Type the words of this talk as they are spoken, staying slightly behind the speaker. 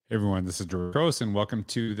Hey everyone, this is George Gross, and welcome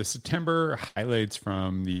to the September highlights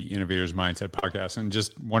from the Innovators Mindset podcast. And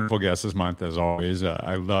just wonderful guests this month, as always.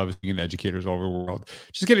 I love speaking to educators all over the world,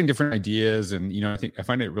 just getting different ideas. And I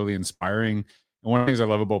find it really inspiring. And one of the things I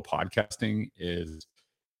love about podcasting is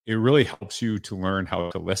it really helps you to learn how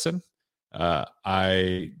to listen. When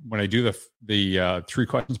I do the 3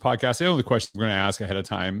 questions podcast, I know the questions I'm going to ask ahead of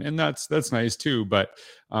time, and that's nice too. But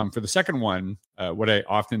for the second one, what I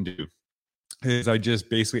often do is I just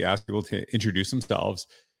basically ask people to introduce themselves.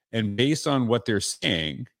 And based on what they're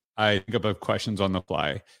saying, I think up of questions on the fly.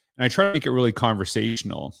 And I try to make it really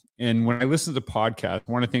conversational. And when I listen to podcasts,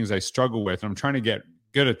 one of the things I struggle with, and I'm trying to get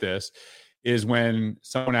good at this, is when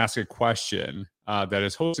someone asks a question that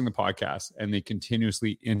is hosting the podcast and they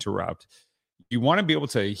continuously interrupt. You want to be able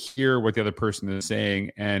to hear what the other person is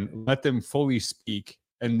saying and let them fully speak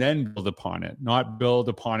and then build upon it, not build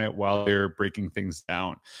upon it while they're breaking things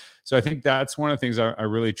down. So I think that's one of the things I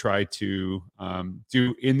really try to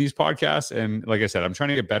do in these podcasts. And like I said, I'm trying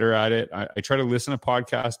to get better at it. I try to listen to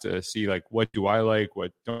podcasts to see like, what do I like?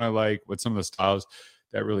 What don't I like? What some of the styles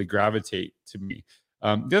that really gravitate to me. The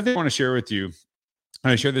other thing I want to share with you,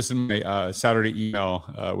 and I shared this in my Saturday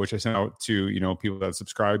email, which I sent out to, people that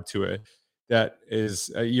subscribe to it. That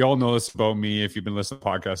is, you all know this about me if you've been listening to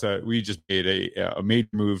podcasts, that we just made a major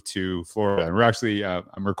move to Florida. And we're actually,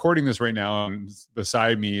 I'm recording this right now, and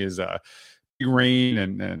beside me is big rain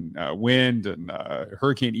and wind, and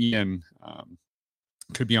Hurricane Ian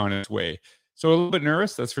could be on its way. So a little bit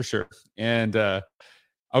nervous, that's for sure. And I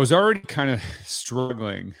was already kind of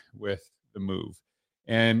struggling with the move.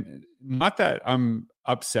 And not that I'm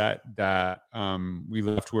upset that we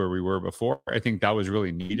left where we were before. I think that was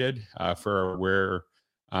really needed for where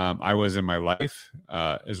I was in my life,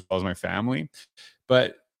 as well as my family.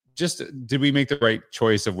 But just did we make the right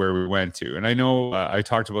choice of where we went to? And I know I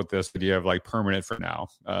talked about this idea of like permanent for now.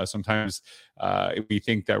 Sometimes we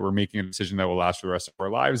think that we're making a decision that will last for the rest of our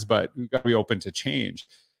lives, but we've got to be open to change.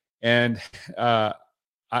 And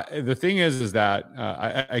the thing is that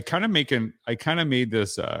I kind of made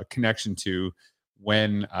this connection to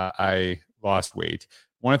when I lost weight.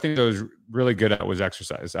 One of the things I was really good at was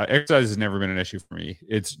exercise. Exercise has never been an issue for me.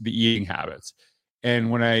 It's the eating habits.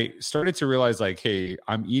 And when I started to realize like, hey,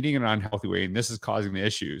 I'm eating an unhealthy way and this is causing the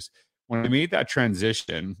issues. When I made that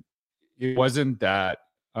transition, it wasn't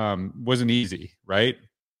easy, right?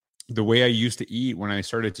 The way I used to eat when I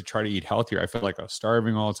started to try to eat healthier, I felt like I was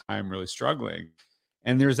starving all the time, really struggling.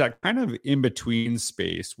 And there's that kind of in-between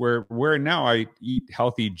space where now I eat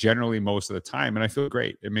healthy generally most of the time, and I feel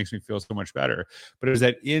great. It makes me feel so much better. But it was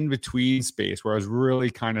that in-between space where I was really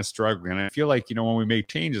kind of struggling. And I feel like, when we make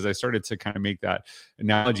changes, I started to kind of make that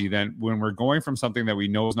analogy. Then when we're going from something that we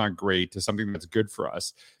know is not great to something that's good for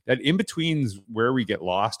us, that in-between is where we get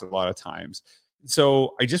lost a lot of times.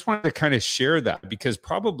 So I just wanted to kind of share that, because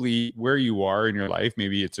probably where you are in your life,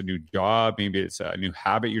 maybe it's a new job, maybe it's a new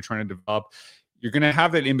habit you're trying to develop. You're going to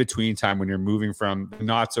have that in-between time when you're moving from the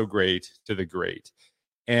not so great to the great.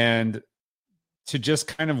 And to just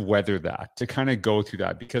kind of weather that, to kind of go through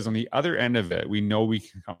that, because on the other end of it, we know we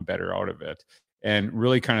can come better out of it, and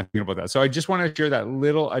really kind of think about that. So I just want to share that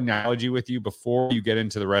little analogy with you before you get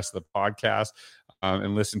into the rest of the podcast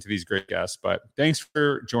and listen to these great guests. But thanks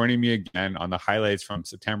for joining me again on the highlights from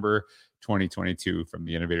September 2022 from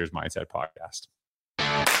the Innovators Mindset podcast.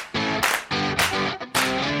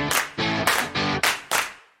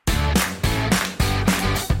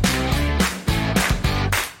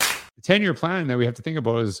 The 10-year plan that we have to think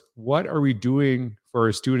about is, what are we doing for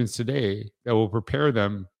our students today that will prepare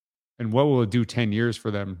them, and what will it do 10 years for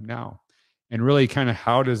them now? And really kind of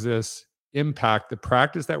how does this impact the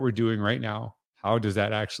practice that we're doing right now? How does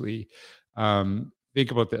that actually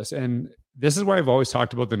think about this? And this is why I've always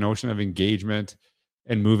talked about the notion of engagement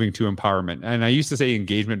and moving to empowerment. And I used to say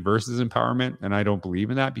engagement versus empowerment, and I don't believe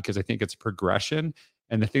in that, because I think it's a progression.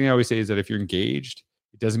 And the thing I always say is that if you're engaged,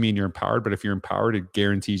 it doesn't mean you're empowered, but if you're empowered, it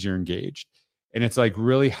guarantees you're engaged. And it's like,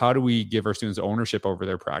 really, how do we give our students ownership over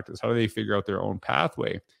their practice? How do they figure out their own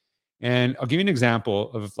pathway? And I'll give you an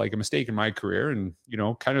example of like a mistake in my career, and,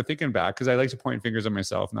 kind of thinking back, because I like to point fingers at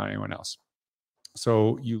myself, not anyone else.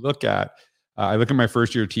 So you look at, I look at my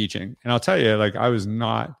first year of teaching, and I'll tell you, like, I was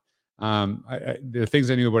not, the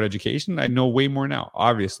things I knew about education, I know way more now,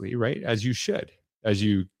 obviously, right? As you should, as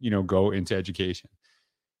you go into education.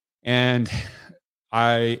 And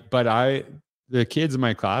the kids in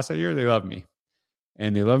my class that year, they love me.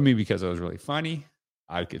 And they love me because I was really funny.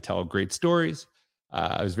 I could tell great stories.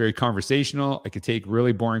 I was very conversational. I could take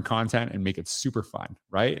really boring content and make it super fun,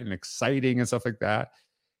 right? And exciting and stuff like that.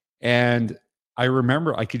 And I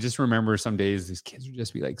could just remember some days these kids would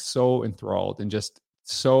just be like so enthralled and just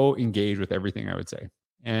so engaged with everything I would say.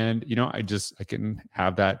 And, I can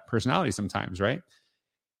have that personality sometimes, right?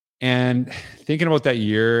 And thinking about that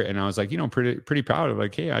year, and I was like, pretty proud of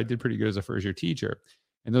like, hey, I did pretty good as a first year teacher.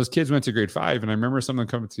 And those kids went to grade 5. And I remember someone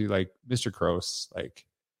coming to like, Mr. Cross, like,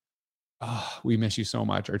 oh, we miss you so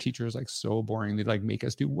much. Our teacher is like so boring. They like make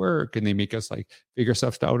us do work and they make us like figure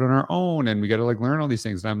stuff out on our own. And we got to like learn all these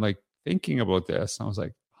things. And I'm like thinking about this. And I was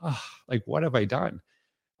like, like, what have I done?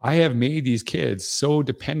 I have made these kids so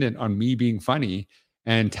dependent on me being funny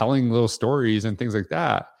and telling little stories and things like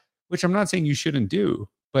that, which I'm not saying you shouldn't do,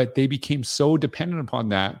 but they became so dependent upon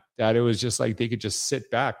that it was just like they could just sit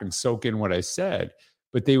back and soak in what I said,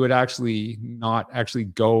 but they would actually not actually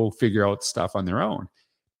go figure out stuff on their own.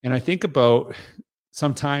 And I think about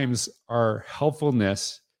sometimes our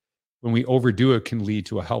helpfulness, when we overdo it, can lead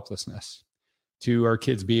to a helplessness, to our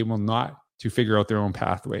kids be able not to figure out their own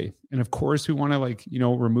pathway. And of course, we want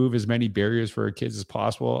to remove as many barriers for our kids as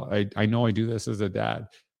possible. I know I do this as a dad,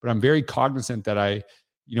 but I'm very cognizant that I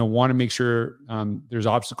want to make sure there's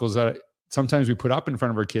obstacles that sometimes we put up in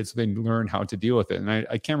front of our kids so they learn how to deal with it. And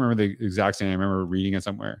I can't remember the exact thing. I remember reading it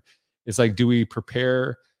somewhere. It's like, do we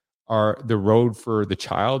prepare the road for the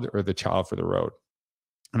child or the child for the road?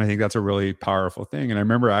 And I think that's a really powerful thing. And I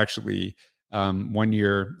remember actually one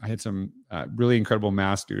year I had some really incredible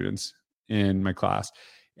math students in my class,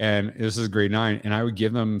 and this is grade 9. And I would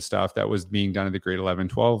give them stuff that was being done at the grade 11,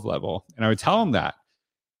 12 level. And I would tell them that.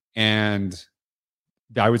 And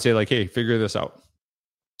I would say like, hey, figure this out.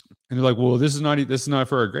 And they're like, well, this is not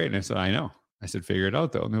for our grade. And I said, I know. I said, figure it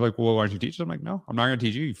out though. And they're like, well, why don't you teach it? I'm like, no, I'm not going to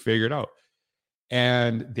teach you. You figure it out.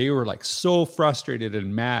 And they were like so frustrated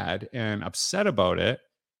and mad and upset about it.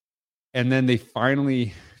 And then they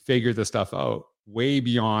finally figured the stuff out way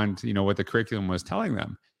beyond, what the curriculum was telling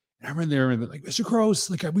them. And I remember they were like, Mr.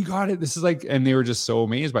 Gross, like, we got it. This is like, and they were just so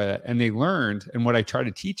amazed by that. And they learned. And what I try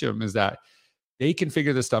to teach them is that they can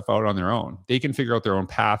figure this stuff out on their own. They can figure out their own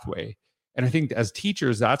pathway. And I think as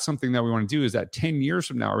teachers, that's something that we want to do, is that 10 years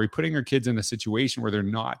from now, are we putting our kids in a situation where they're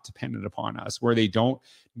not dependent upon us, where they don't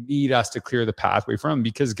need us to clear the pathway for them?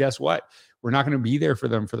 Because guess what? We're not going to be there for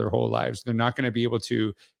them for their whole lives. They're not going to be able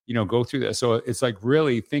to, go through this. So it's like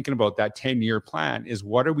really thinking about that 10-year plan is,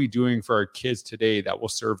 what are we doing for our kids today that will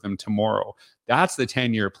serve them tomorrow? That's the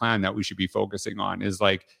 10-year plan that we should be focusing on, is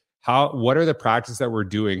like, what are the practices that we're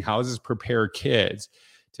doing? How does this prepare kids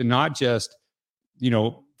to not just,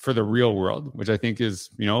 for the real world, which I think is,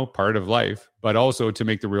 part of life, but also to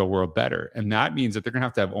make the real world better. And that means that they're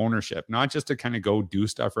going to have ownership, not just to kind of go do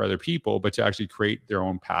stuff for other people, but to actually create their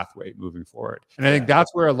own pathway moving forward. And I think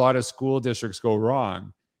that's where a lot of school districts go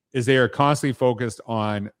wrong, is they are constantly focused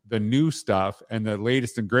on the new stuff and the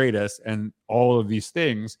latest and greatest and all of these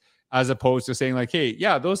things, as opposed to saying like, hey,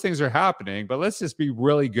 yeah, those things are happening, but let's just be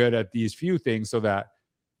really good at these few things so that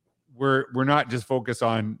we're not just focused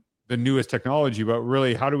on the newest technology, but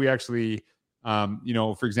really, how do we actually,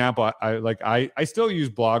 for example, I still use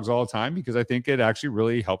blogs all the time because I think it actually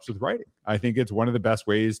really helps with writing. I think it's one of the best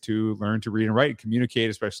ways to learn to read and write, communicate,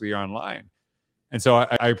 especially online. And so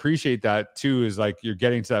I appreciate that too, is like you're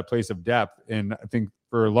getting to that place of depth. And I think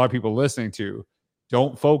for a lot of people listening to,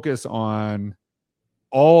 don't focus on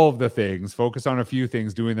all of the things, focus on a few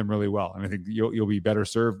things, doing them really well. And I think you'll be better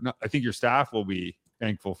served. I think your staff will be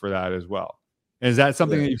thankful for that as well. Is that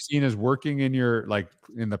something that you've seen as working in your, like,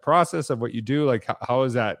 in the process of what you do? Like, how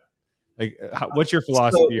is that? Like, what's your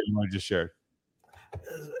philosophy you want to just share?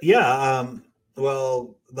 Yeah.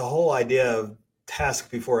 Well, the whole idea of task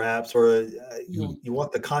before apps, or you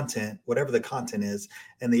want the content, whatever the content is,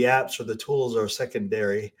 and the apps or the tools are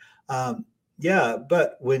secondary.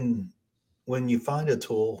 But when you find a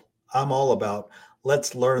tool, I'm all about,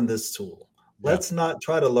 let's learn this tool. Let's not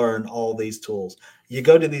try to learn all these tools. You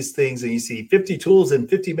go to these things and you see 50 tools in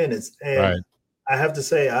 50 minutes. And I have to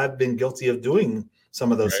say, I've been guilty of doing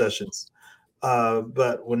some of those sessions.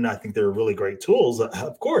 But when I think they're really great tools,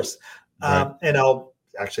 of course. And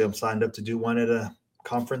I'm signed up to do one at a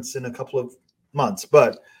conference in a couple of months.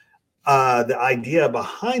 But the idea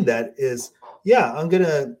behind that is, I'm going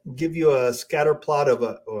to give you a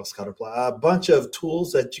a bunch of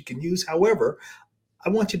tools that you can use. However, I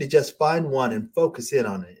want you to just find one and focus in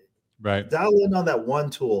on it. Right. Dial in on that one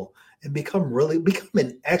tool and become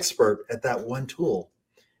an expert at that one tool.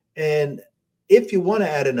 And if you want to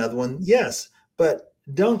add another one, yes, but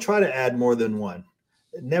don't try to add more than one.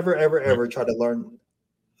 Never, ever try to learn.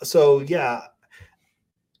 So you have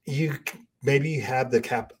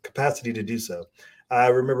the capacity to do so. I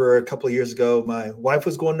remember a couple of years ago, my wife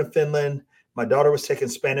was going to Finland. My daughter was taking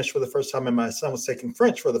Spanish for the first time, and my son was taking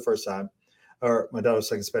French for the first time. Or my daughter was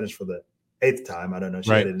taking Spanish for the eighth time. I don't know. She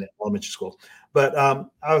Right. had it in elementary school. But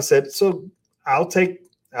I said, so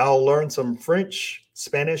I'll learn some French,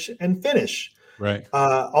 Spanish, and Finnish Right.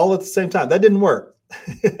 all at the same time. That didn't work.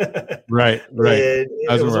 Right. It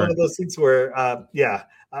was one of those things where,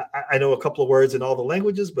 I know a couple of words in all the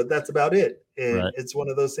languages, but that's about it. And it's one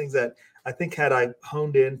of those things that I think had I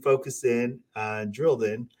honed in, focused in, drilled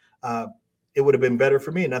in, it would have been better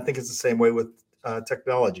for me. And I think it's the same way with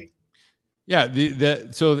technology. Yeah.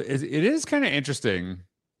 So it is kind of interesting.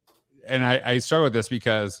 And I struggle with this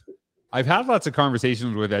because I've had lots of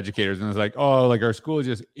conversations with educators, and it's like, oh, like our school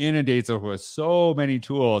just inundates us with so many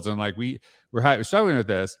tools, and like we're struggling with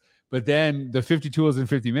this. But then the 50 tools in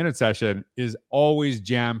 50-minute session is always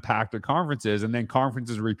jam-packed at conferences, and then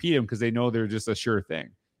conferences repeat them because they know they're just a sure thing,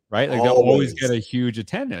 right? Like they'll always get a huge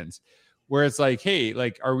attendance. Where it's like, hey,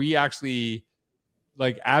 like, are we actually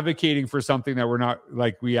like advocating for something that we're not,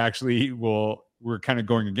 like, we're kind of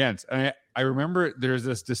going against? And I remember there's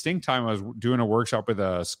this distinct time I was doing a workshop with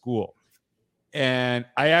a school, and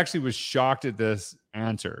I actually was shocked at this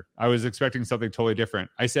answer. I was expecting something totally different.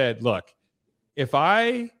 I said, look, if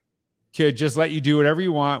I could just let you do whatever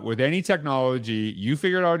you want with any technology, you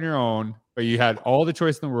figure it out on your own, but you had all the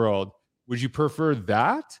choice in the world, would you prefer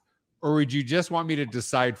that? Or would you just want me to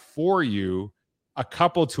decide for you a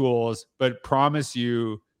couple tools, but promise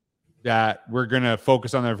you that we're going to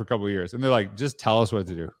focus on that for a couple of years? And they're like, just tell us what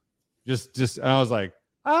to do. Just, and I was like,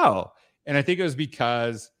 oh. And I think it was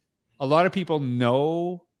because a lot of people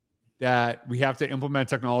know that we have to implement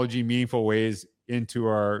technology in meaningful ways into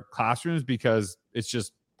our classrooms because it's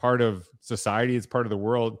just part of society. It's part of the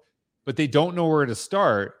world, but they don't know where to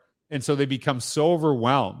start. And so they become so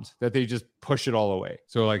overwhelmed that they just push it all away.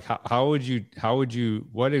 So like, how would you,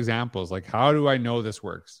 what examples, like, how do I know this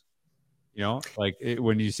works? You know, like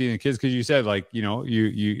when you see the kids, because you said, like, you know,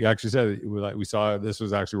 you actually said, like, we saw this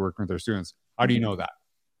was actually working with our students. How do you know that?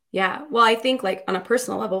 Yeah. Well, I think like on a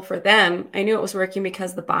personal level for them, I knew it was working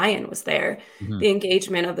because the buy-in was there. Mm-hmm. The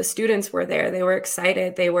engagement of the students were there. They were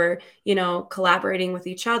excited. They were, you know, collaborating with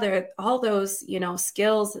each other, all those, you know,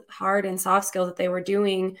 skills, hard and soft skills that they were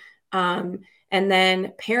doing. And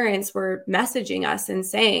then parents were messaging us and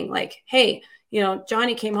saying like, hey, you know,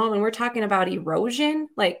 Johnny came home and we're talking about erosion.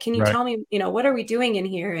 Like, can you tell me, you know, what are we doing in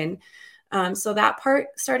here? And so that part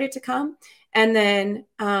started to come. And then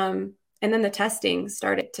the testing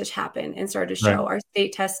started to happen and started to show our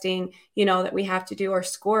state testing, you know, that we have to do. Our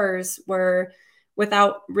scores were,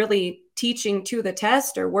 without really teaching to the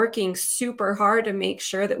test or working super hard to make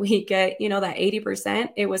sure that we get, you know, that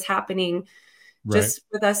 80%, it was happening just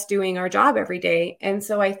with us doing our job every day. And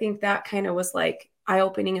so I think that kind of was like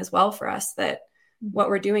eye-opening as well for us, that what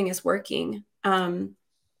we're doing is working. And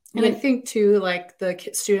I think too, like the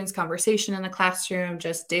students' conversation in the classroom,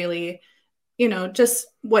 just daily, you know, just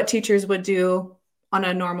what teachers would do on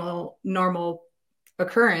a normal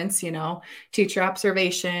occurrence, you know, teacher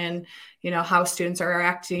observation, you know, how students are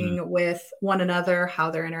interacting with one another, how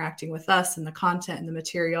they're interacting with us and the content and the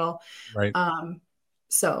material. Right.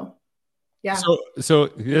 So, yeah. So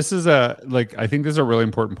this is I think this is a really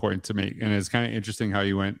important point to make. And it's kind of interesting how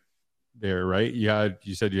you went there, right? You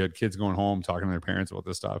said you had kids going home talking to their parents about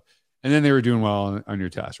this stuff, and then they were doing well on your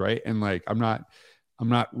test, right? And like,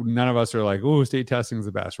 none of us are like, oh, state testing is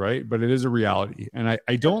the best, right? But it is a reality. And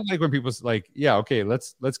I don't like when people like, yeah, okay,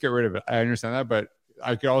 let's get rid of it. I understand that. But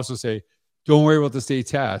I could also say, don't worry about the state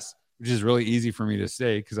test, which is really easy for me to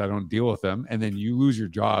say because I don't deal with them. And then you lose your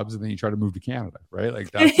jobs and then you try to move to Canada, right? Like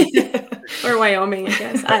that's or Wyoming, I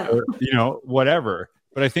guess. Or, you know, whatever.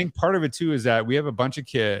 But I think part of it too is that we have a bunch of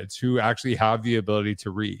kids who actually have the ability to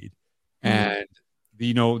read. And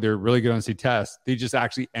you know, they're really good on state tests. They just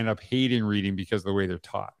actually end up hating reading because of the way they're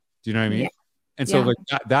taught. Do you know what I mean? Yeah. And so like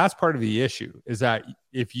that's part of the issue is that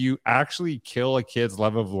if you actually kill a kid's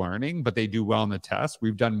level of learning, but they do well on the test,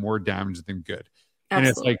 we've done more damage than good. Absolutely. And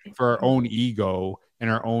it's like for our own ego and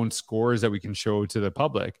our own scores that we can show to the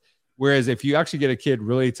public. Whereas if you actually get a kid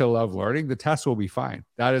really to love learning, the test will be fine.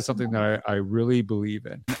 That is something that I really believe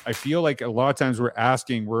in. I feel like a lot of times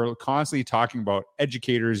we're constantly talking about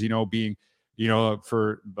educators, you know, being, you know,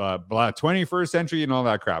 for 21st century and all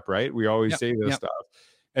that crap, right? We always say this stuff.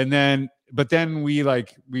 And but then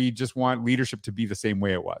we just want leadership to be the same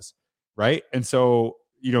way it was, right? And so,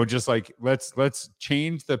 you know, just like, let's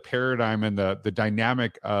change the paradigm and the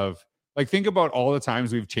dynamic of, like, think about all the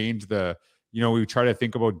times we've changed we try to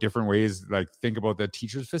think about different ways, like think about the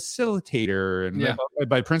teacher's facilitator and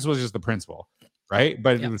by principal is just the principal, right?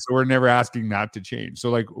 But so we're never asking that to change. So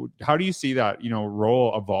like, how do you see that, you know,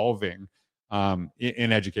 role evolving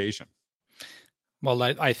in education? Well,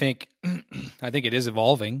 I think it is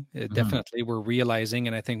evolving. Definitely, we're realizing,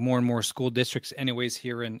 and I think more and more school districts, anyways,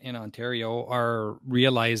 here in Ontario, are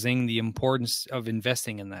realizing the importance of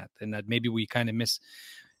investing in that, and that maybe we kind of missed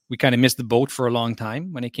the boat for a long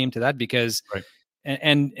time when it came to that, because, right.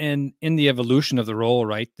 and in the evolution of the role,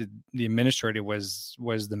 right, the administrator was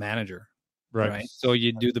the manager, right? So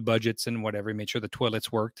you do the budgets and whatever, made sure the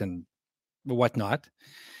toilets worked and whatnot.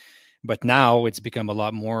 But now it's become a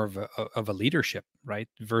lot more of a leadership, right?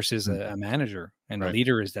 Versus a manager. And a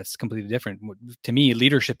leader that's completely different. To me,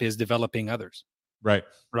 leadership is developing others. Right.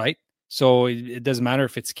 Right. So it doesn't matter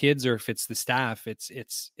if it's kids or if it's the staff.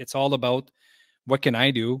 It's all about, what can I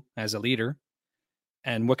do as a leader?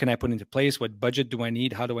 And what can I put into place? What budget do I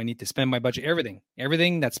need? How do I need to spend my budget?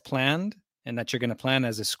 Everything that's planned and that you're going to plan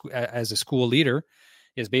as a school leader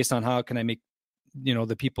is based on how can I make,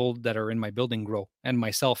 the people that are in my building grow, and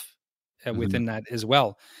myself within that as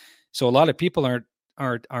well. So a lot of people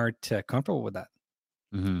aren't comfortable with that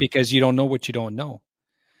because you don't know what you don't know.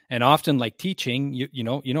 And often, like teaching, you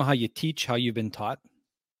know how you teach how you've been taught.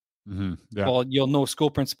 Yeah. Well, you'll know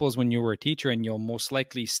school principles when you were a teacher, and you'll most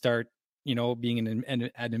likely start, being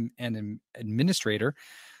an administrator,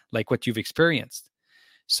 like what you've experienced.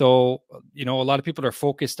 So, a lot of people are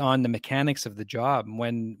focused on the mechanics of the job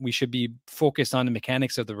when we should be focused on the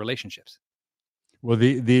mechanics of the relationships. Well,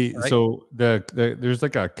 so there's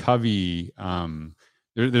like a Covey,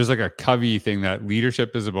 there's like a Covey thing that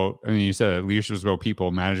leadership is about. I mean, you said leadership is about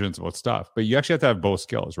people, management is about stuff, but you actually have to have both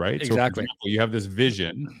skills, right? Exactly. So, for example, you have this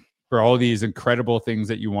vision for all these incredible things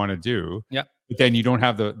that you want to do. Yeah. But then you don't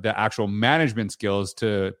have the actual management skills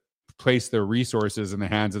to place the resources in the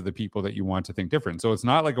hands of the people that you want to think different. So it's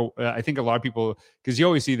not like I think a lot of people, because you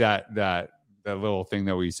always see that little thing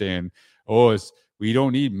that we say, and we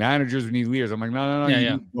don't need managers, we need leaders. I'm like, no,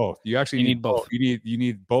 you need both. You actually need both. You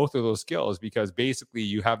need both of those skills, because basically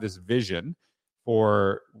you have this vision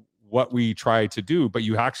for what we try to do, but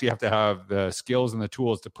you actually have to have the skills and the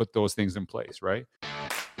tools to put those things in place, right?